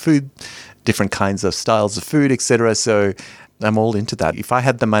diversity of food, different kinds of styles of food, etc. So I'm all into that. If I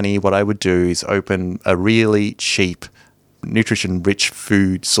had the money, what I would do is open a really cheap, nutrition-rich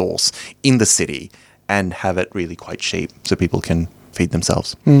food source in the city and have it really quite cheap so people can feed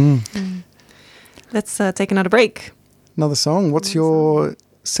themselves. Let's take another break. Another song. What's your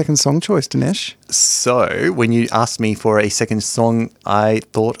second song choice, Dinesh? So when you asked me for a second song, I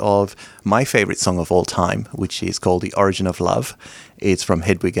thought of my favourite song of all time, which is called The Origin of Love. It's from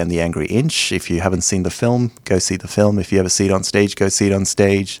Hedwig and the Angry Inch. If you haven't seen the film, go see the film. If you ever see it on stage, go see it on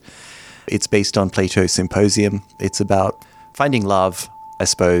stage. It's based on Plato's Symposium. It's about finding love, I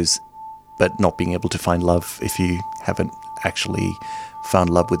suppose, but not being able to find love if you haven't actually found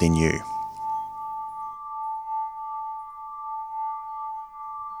love within you.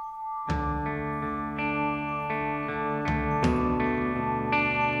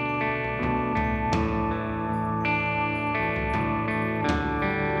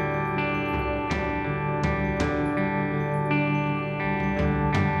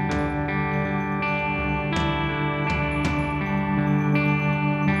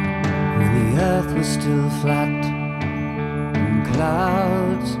 Was still flat, and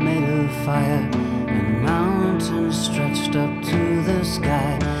clouds made of fire, and mountains stretched up to the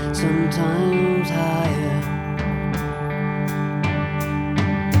sky, sometimes higher.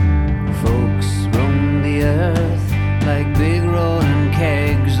 Folks roamed the earth like big rolling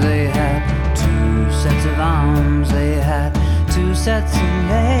kegs. They had 2 sets of arms, they had 2 sets of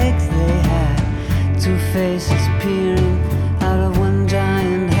legs, they had 2 faces peering out of one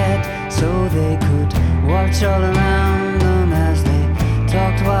giant head, so they could watch all around them as they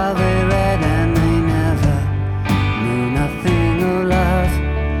talked while they read, and they never knew nothing of love.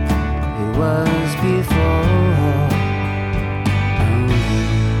 It was before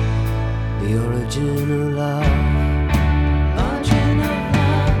the origin of love. Origin of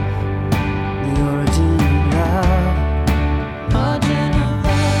love. The origin of love. Origin of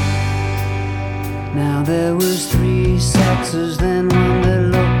love. Now there was 3 sexes, then one that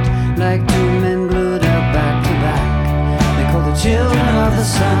looked like 2 men glued up back to back. They called the children of the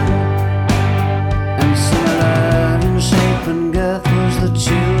sun, and similar in shape and girth was the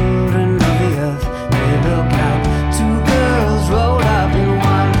children of the earth. They looked out, 2 girls rolled up in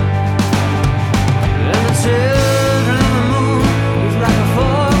one, and the children of the moon was like a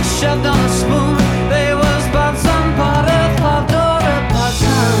fork shoved on a spoon. They was but some part earth, part daughter, part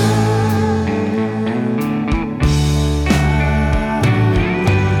son.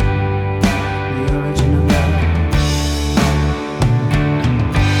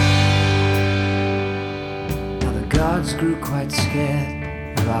 Grew quite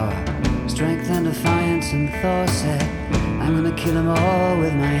scared of our strength and defiance, and Thor said, I'm gonna kill them all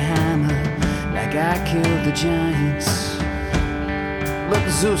with my hammer, like I killed the giants. But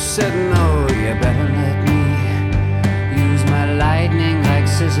Zeus said, no, you better let me use my lightning like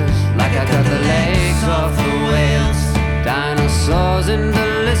scissors, like I cut the legs off the whales, dinosaurs into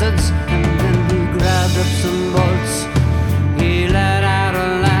lizards. And then he grabbed up some bolts, he let out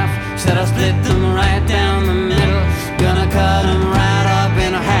a laugh, said I'll split them right down the middle, gonna cut them right up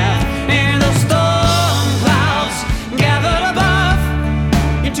in half. In the storm clouds gathered above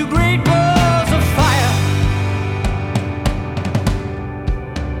into great balls of fire.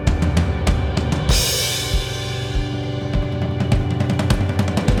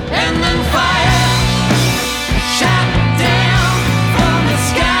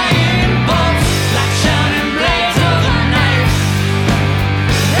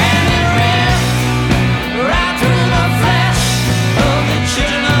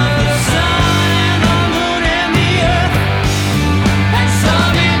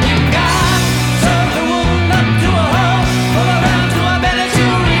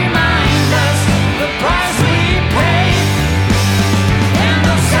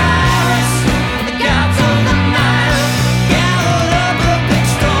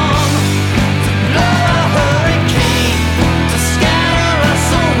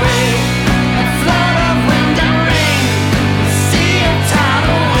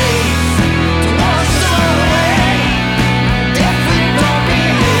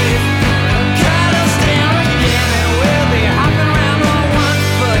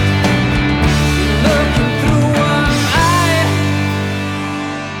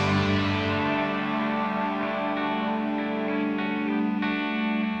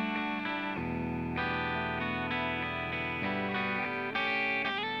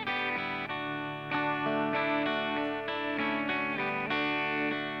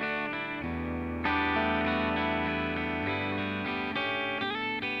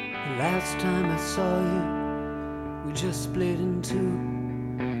 Last time I saw you, we just split in two.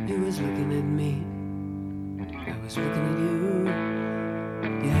 You was looking at me, I was looking at you.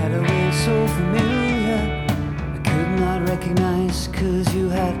 You had a way so familiar, I could not recognize, 'cause you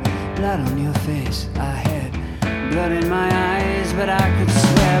had blood on your face, I had blood in my eyes. But I could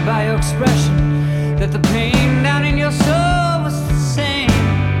swear by your expression that the pain down in your soul was the same.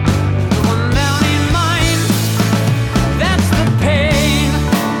 The one down in mine, that's the pain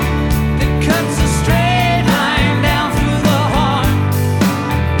that cuts a straight line down through the heart.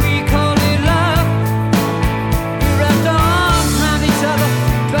 We called it love. We wrapped our arms around each other,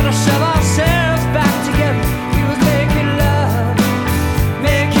 tried to shove ourselves back together. We was making love,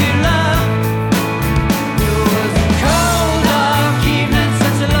 making love. It was a cold, dark evening,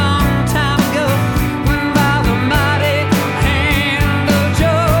 such a long time ago, when by the mighty hand of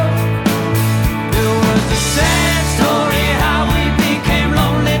Joe. It was a sad story how we became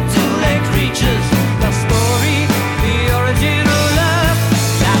lonely two-legged creatures. The story, the origin of love,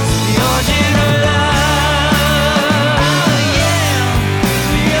 that's the origin of love. Oh yeah,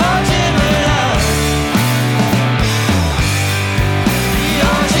 the origin of love. The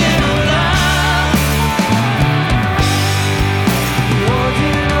origin of love. The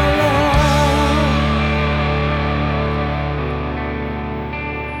origin of love.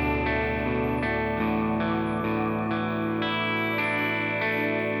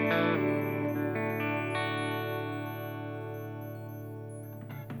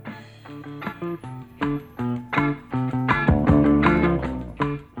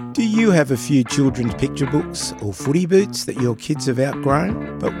 Do you have a few children's picture books or footy boots that your kids have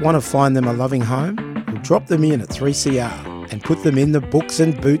outgrown but want to find them a loving home? Well, drop them in at 3CR and put them in the Books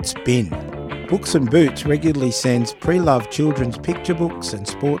and Boots bin. Books and Boots regularly sends pre-loved children's picture books and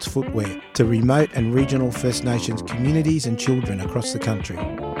sports footwear to remote and regional First Nations communities and children across the country.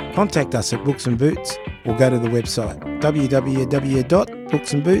 Contact us at Books and Boots or go to the website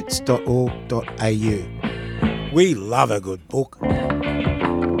www.booksandboots.org.au. We love a good book.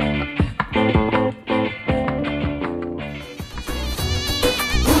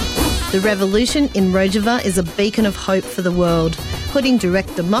 The revolution in Rojava is a beacon of hope for the world, putting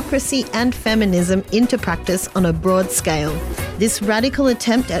direct democracy and feminism into practice on a broad scale. This radical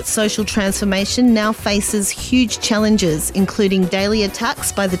attempt at social transformation now faces huge challenges, including daily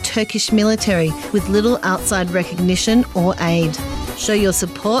attacks by the Turkish military with little outside recognition or aid. Show your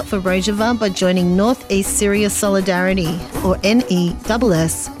support for Rojava by joining Northeast Syria Solidarity, or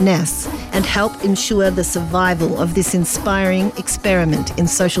NESS, and help ensure the survival of this inspiring experiment in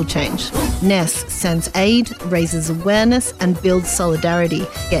social change. NESS sends aid, raises awareness, and builds solidarity.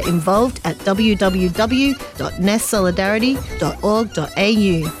 Get involved at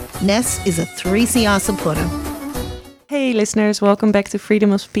www.nesssolidarity.org.au. NESS is a 3CR supporter. Hey listeners, welcome back to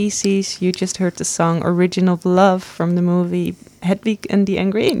Freedom of Species. You just heard the song Origin of Love from the movie Hedwig and the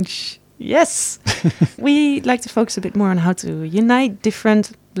Angry Inch. Yes! We like to focus a bit more on how to unite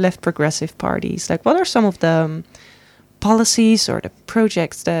different left progressive parties. Like, what are some of the policies or the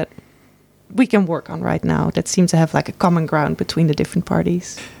projects that we can work on right now that seem to have like a common ground between the different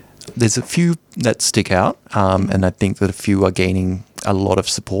parties? There's a few that stick out, and I think that a few are gaining a lot of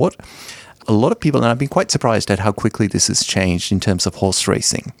support. A lot of people, and I've been quite surprised at how quickly this has changed in terms of horse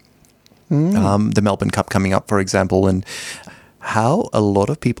racing. The Melbourne Cup coming up, for example, and how a lot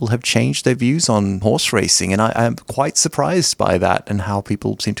of people have changed their views on horse racing. And I am quite surprised by that and how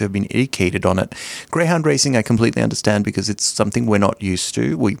people seem to have been educated on it. Greyhound racing, I completely understand because it's something we're not used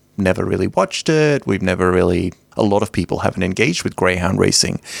to. We've never really watched it. A lot of people haven't engaged with greyhound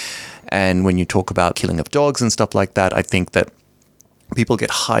racing. And when you talk about killing of dogs and stuff like that, I think that people get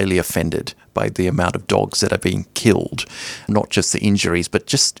highly offended by the amount of dogs that are being killed, not just the injuries, but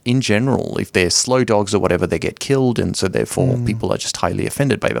just in general. If they're slow dogs or whatever, they get killed. And so therefore people are just highly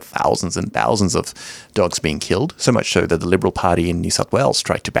offended by the thousands and thousands of dogs being killed, so much so that the Liberal Party in New South Wales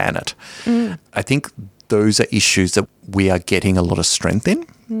tried to ban it. I think those are issues that we are getting a lot of strength in.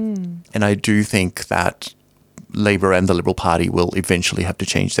 And I do think that Labor and the Liberal Party will eventually have to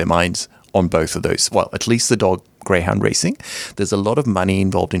change their minds on both of those. Well, at least the dog greyhound racing. There's a lot of money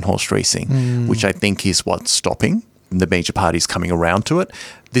involved in horse racing, which I think is what's stopping the major parties coming around to it.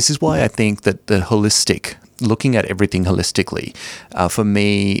 This is why I think that looking at everything holistically, for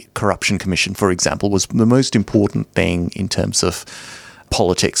me, Corruption Commission, for example, was the most important thing in terms of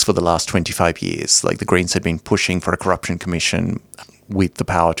politics for the last 25 years. Like the Greens had been pushing for a Corruption Commission with the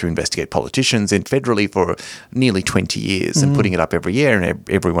power to investigate politicians and federally for nearly 20 years and putting it up every year, and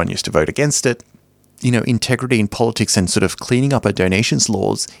everyone used to vote against it. You know, integrity in politics and sort of cleaning up our donations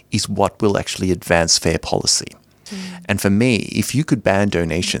laws is what will actually advance fair policy. And for me, if you could ban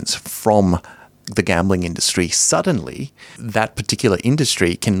donations from the gambling industry, suddenly that particular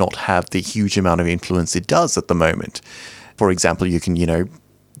industry cannot have the huge amount of influence it does at the moment. For example, you can,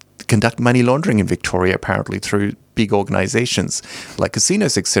 conduct money laundering in Victoria apparently through big organizations like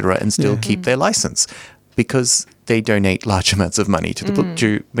casinos, etc., and still keep their license because they donate large amounts of money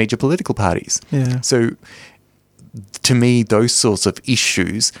to major political parties. Yeah. So to me, those sorts of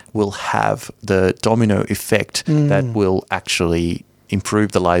issues will have the domino effect that will actually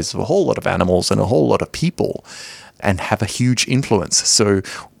improve the lives of a whole lot of animals and a whole lot of people and have a huge influence. So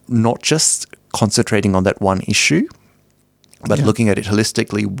not just concentrating on that one issue, but looking at it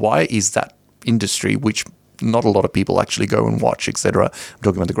holistically. Why is that industry, which not a lot of people actually go and watch, etc., I'm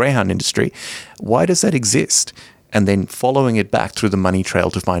talking about the greyhound industry, why does that exist? And then following it back through the money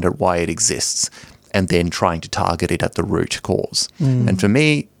trail to find out why it exists, and then trying to target it at the root cause. And for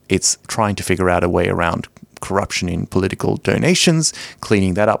me, it's trying to figure out a way around corruption in political donations,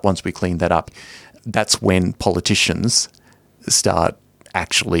 cleaning that up. Once we clean that up, that's when politicians start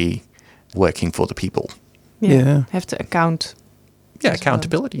actually working for the people. Yeah. Have to account. Yeah,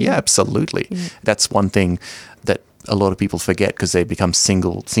 accountability. Yeah, absolutely. Yeah. That's one thing that a lot of people forget because they become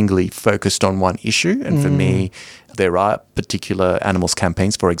singly focused on one issue. And for me, there are particular animals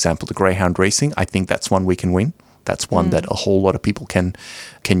campaigns, for example, the greyhound racing. I think that's one we can win. That's one that a whole lot of people can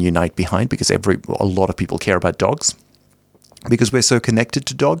unite behind because a lot of people care about dogs because we're so connected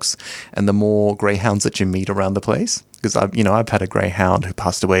to dogs, and the more greyhounds that you meet around the place. Because I've had a greyhound who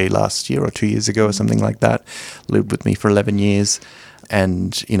passed away last year or 2 years ago or something like that, lived with me for 11 years.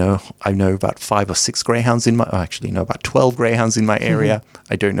 And, I know about 5 or 6 greyhounds about 12 greyhounds in my area.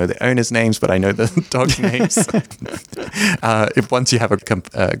 I don't know the owners' names, but I know the dogs' names. If once you have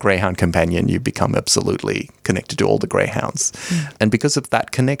a greyhound companion, you become absolutely connected to all the greyhounds. And because of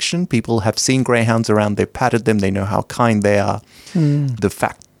that connection, people have seen greyhounds around, they've patted them, they know how kind they are. The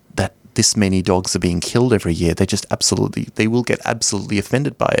fact that this many dogs are being killed every year, they will get absolutely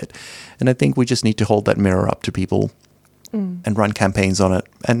offended by it. And I think we just need to hold that mirror up to people and run campaigns on it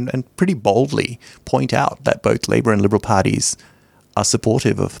and pretty boldly point out that both Labor and Liberal parties are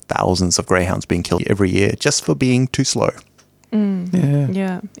supportive of thousands of greyhounds being killed every year just for being too slow.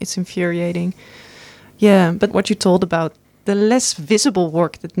 Yeah, it's infuriating. Yeah, but what you told about the less visible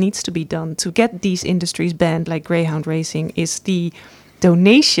work that needs to be done to get these industries banned, like greyhound racing, is the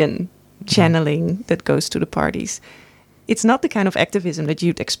donation channeling that goes to the parties. It's not the kind of activism that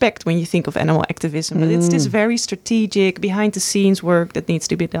you'd expect when you think of animal activism, but it's this very strategic, behind-the-scenes work that needs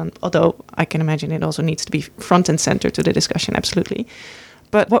to be done, although I can imagine it also needs to be front and center to the discussion, absolutely.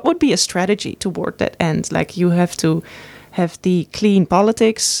 But what would be a strategy toward that end? Like, you have to have the clean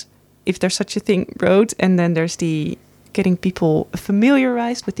politics, if there's such a thing, road, and then there's the getting people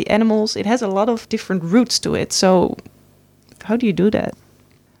familiarized with the animals. It has a lot of different routes to it, so how do you do that?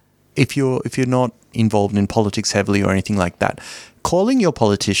 If you're not involved in politics heavily or anything like that, calling your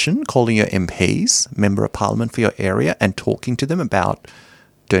politician, calling your MPs, member of parliament for your area, and talking to them about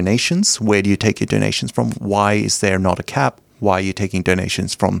donations. Where do you take your donations from? Why is there not a cap? Why are you taking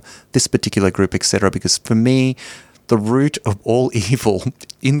donations from this particular group, etc.? Because for me, the root of all evil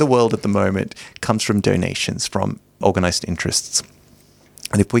in the world at the moment comes from donations, from organized interests.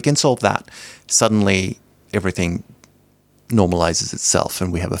 And if we can solve that, suddenly everything normalizes itself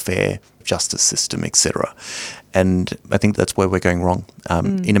and we have a fair justice system, etc. And I think that's where we're going wrong.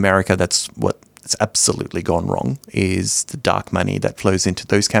 In America, that's what's absolutely gone wrong, is the dark money that flows into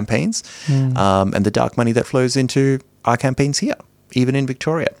those campaigns and the dark money that flows into our campaigns here, even in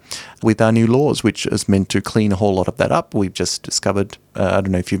Victoria. With our new laws, which is meant to clean a whole lot of that up, we've just discovered, I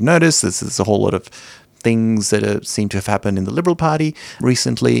don't know if you've noticed, there's a whole lot of things that seem to have happened in the Liberal Party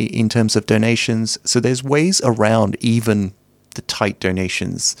recently in terms of donations. So there's ways around even the tight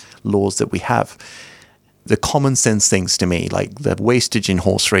donations laws that we have. The common sense things to me, like the wastage in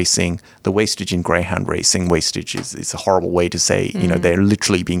horse racing, the wastage in greyhound racing, wastage is a horrible way to say, they're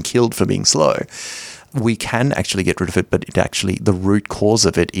literally being killed for being slow. We can actually get rid of it, but the root cause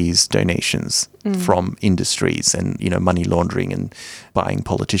of it is donations from industries and, money laundering and buying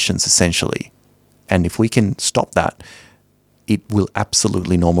politicians essentially. And if we can stop that, it will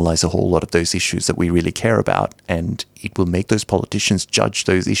absolutely normalize a whole lot of those issues that we really care about, and it will make those politicians judge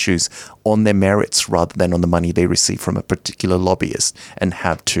those issues on their merits rather than on the money they receive from a particular lobbyist and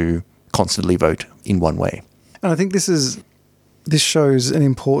have to constantly vote in one way. And I think this shows an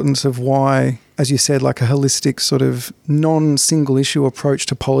importance of why, as you said, like a holistic sort of non-single issue approach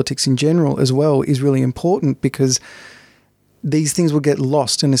to politics in general as well is really important, because these things will get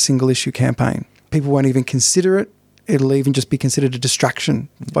lost in a single issue campaign. People won't even consider it. it'll even just be considered a distraction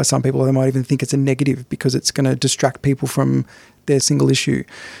by some people. They might even think it's a negative because it's going to distract people from their single issue.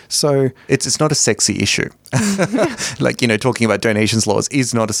 So it's not a sexy issue. Like, talking about donations laws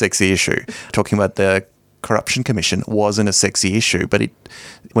is not a sexy issue. Talking about the Corruption Commission wasn't a sexy issue, but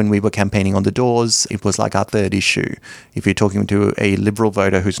when we were campaigning on the doors, it was like our third issue. If you're talking to a Liberal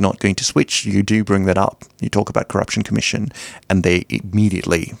voter who's not going to switch, you do bring that up. You talk about Corruption Commission and they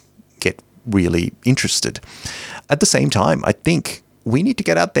immediately get really interested. At the same time, I think we need to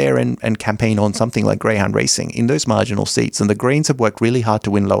get out there and campaign on something like greyhound racing in those marginal seats. And the Greens have worked really hard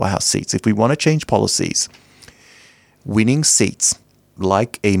to win lower house seats. If we want to change policies, winning seats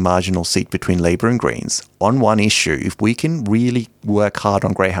like a marginal seat between Labor and Greens on one issue, if we can really work hard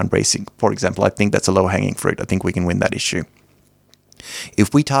on greyhound racing, for example, I think that's a low-hanging fruit. I think we can win that issue.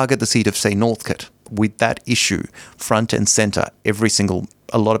 If we target the seat of, say, Northcote with that issue front and centre,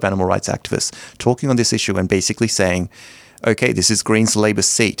 a lot of animal rights activists talking on this issue and basically saying, okay, this is Greens Labor's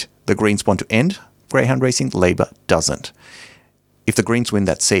seat. The Greens want to end greyhound racing. Labor doesn't. If the Greens win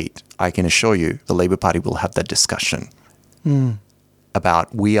that seat, I can assure you the Labor Party will have that discussion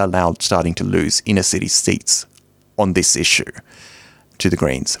about we are now starting to lose inner city seats on this issue to the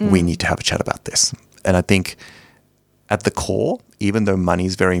Greens. We need to have a chat about this. And I think at the core, even though money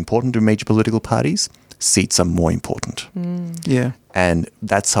is very important to major political parties, seats are more important. Yeah. And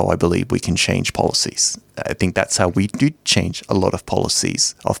that's how I believe we can change policies. I think that's how we do change a lot of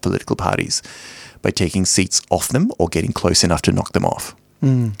policies of political parties, by taking seats off them or getting close enough to knock them off.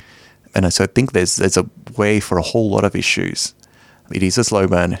 And so I think there's a way for a whole lot of issues. It is a slow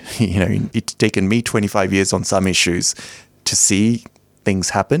burn. It's taken me 25 years on some issues to see things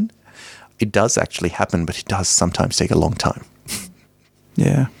happen. It does actually happen, but it does sometimes take a long time.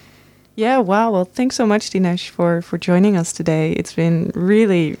 Yeah. Yeah, wow. Well, thanks so much, Dinesh, for joining us today. It's been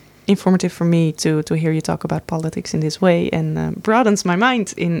really informative for me to hear you talk about politics in this way, and broadens my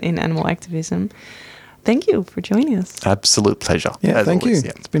mind in animal activism. Thank you for joining us. Absolute pleasure. Yeah, thank you.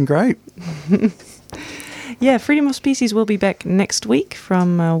 Yeah. It's been great. Yeah, Freedom of Species will be back next week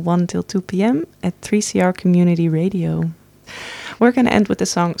from 1 till 2 p.m. at 3CR Community Radio. We're going to end with the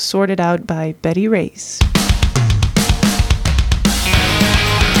song Sorted Out by Betty Reyes.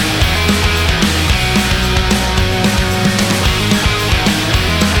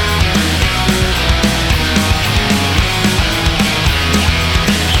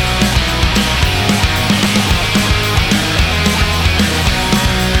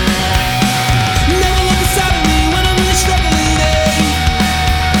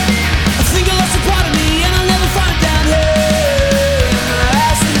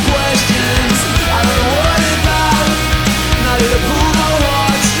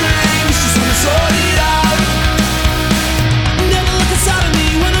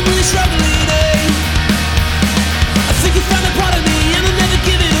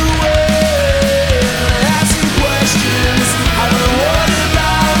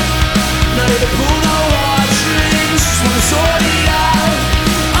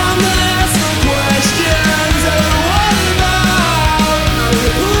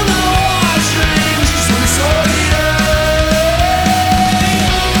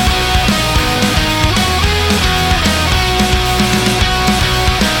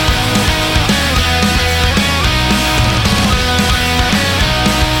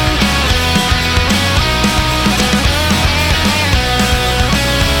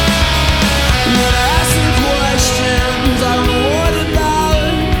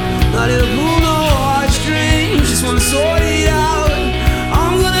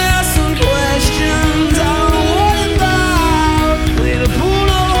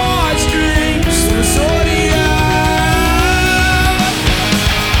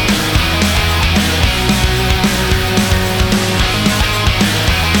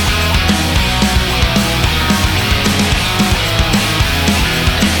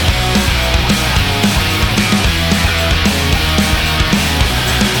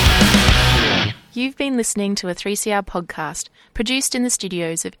 Listening to a 3CR podcast produced in the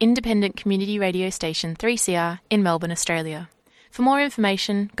studios of independent community radio station 3CR in Melbourne, Australia. For more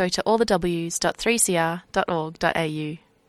information, go to allthews.3cr.org.au.